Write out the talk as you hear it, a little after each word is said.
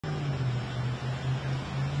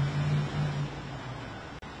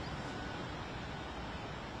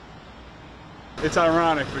It's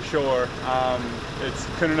ironic for sure. It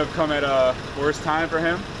couldn't have come at a worse time for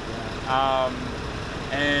him.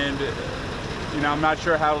 And you know, I'm not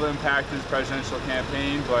sure how it'll impact his presidential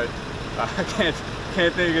campaign, but I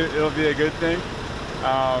can't think it'll be a good thing.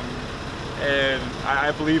 And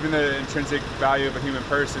I believe in the intrinsic value of a human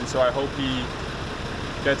person, so I hope he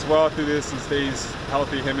gets well through this and stays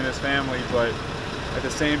healthy, him and his family. But at the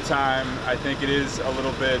same time, I think it is a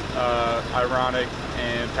little bit ironic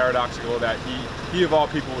and paradoxical that he of all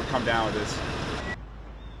people would come down with this.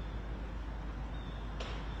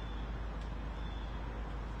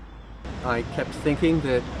 I kept thinking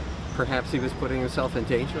that perhaps he was putting himself in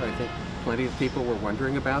danger. I think plenty of people were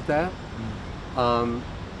wondering about that.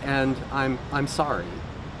 And I'm sorry.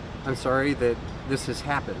 I'm sorry that this has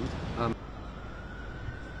happened.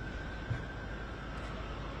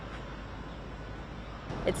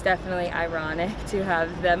 It's definitely ironic to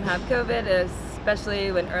have them have COVID,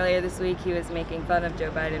 especially when earlier this week he was making fun of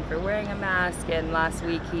Joe Biden for wearing a mask, and last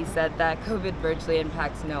week he said that COVID virtually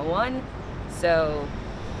impacts no one. So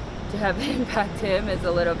to have it impact him is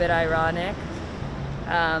a little bit ironic.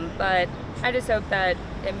 But I just hope that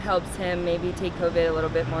it helps him maybe take COVID a little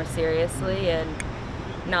bit more seriously and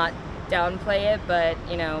not downplay it. But,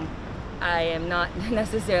 you know, I am not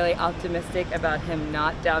necessarily optimistic about him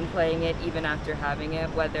not downplaying it even after having it,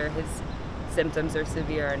 whether his symptoms are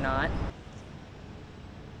severe or not.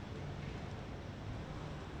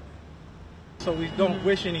 So we don't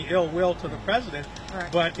wish any ill will to the president,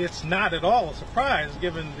 but it's not at all a surprise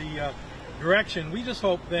given the direction. We just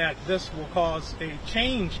hope that this will cause a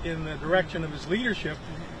change in the direction of his leadership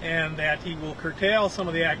and that he will curtail some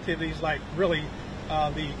of the activities like really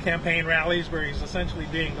the campaign rallies where he's essentially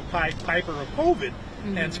being the piper of COVID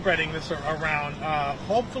and spreading this around.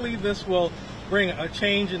 Hopefully this will bring a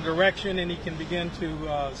change in direction and he can begin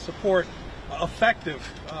to support effective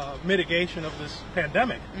mitigation of this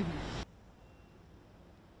pandemic.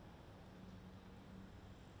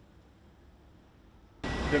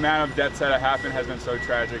 The amount of deaths that have happened has been so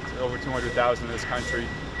tragic, over 200,000 in this country.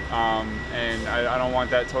 And I don't want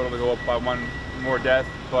that total to go up by one more death,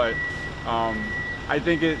 but I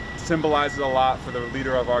think it symbolizes a lot for the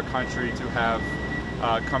leader of our country to have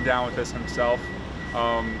come down with this himself,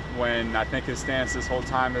 when I think his stance this whole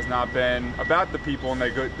time has not been about the people and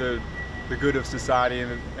the good of society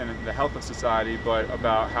and the health of society, but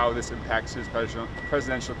about how this impacts his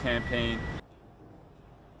presidential campaign